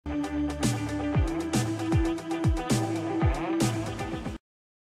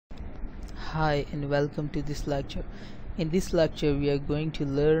Hi and welcome to this lecture. In this lecture we are going to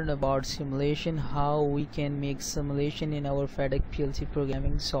learn about simulation, how we can make simulation in our Fatek PLC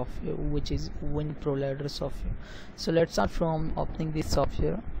programming software, which is WinProLadder software. So let's start from opening this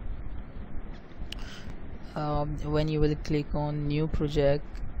software. When you will click on new project,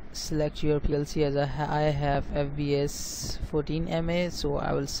 select your PLC. As I have FBS 14 MA, so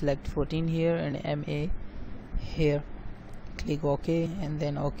I will select 14 here and MA here. Click OK and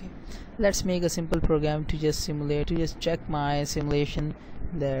then OK. Let's make a simple program to just simulate, to just check my simulation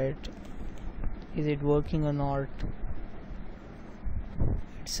that is it working or not.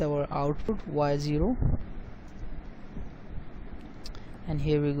 It's our output Y0, and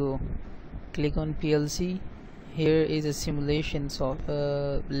here we go. Click on PLC. Here is a simulation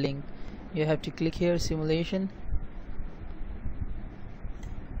link. You have to click here, simulation.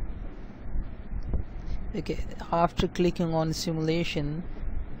 Okay, after clicking on simulation,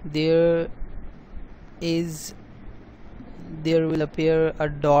 there will appear a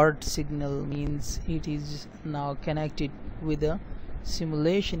dot signal, means it is now connected with a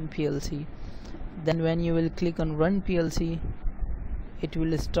simulation PLC. Then when you will click on run PLC, it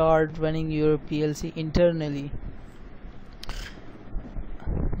will start running your PLC internally.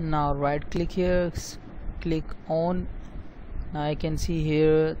 Now right click here, click on. Now I can see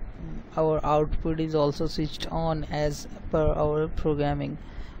here our output is also switched on as per our programming.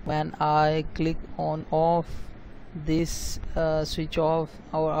 When I click on off this switch off,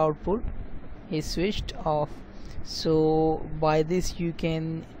 our output is switched off. So by this you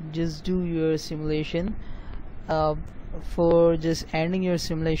can just do your simulation. For just ending your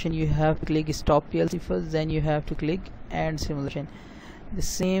simulation, you have to click stop PLC first, then you have to click end simulation. The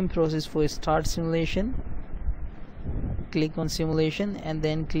same process for start simulation. Click on simulation and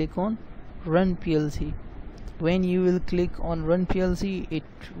then click on run PLC. When you will click on run PLC, it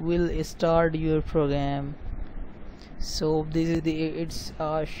will start your program. So this is it's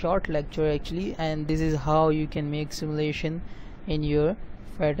a short lecture actually, and this is how you can make simulation in your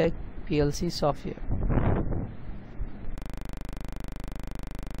Fatek PLC software.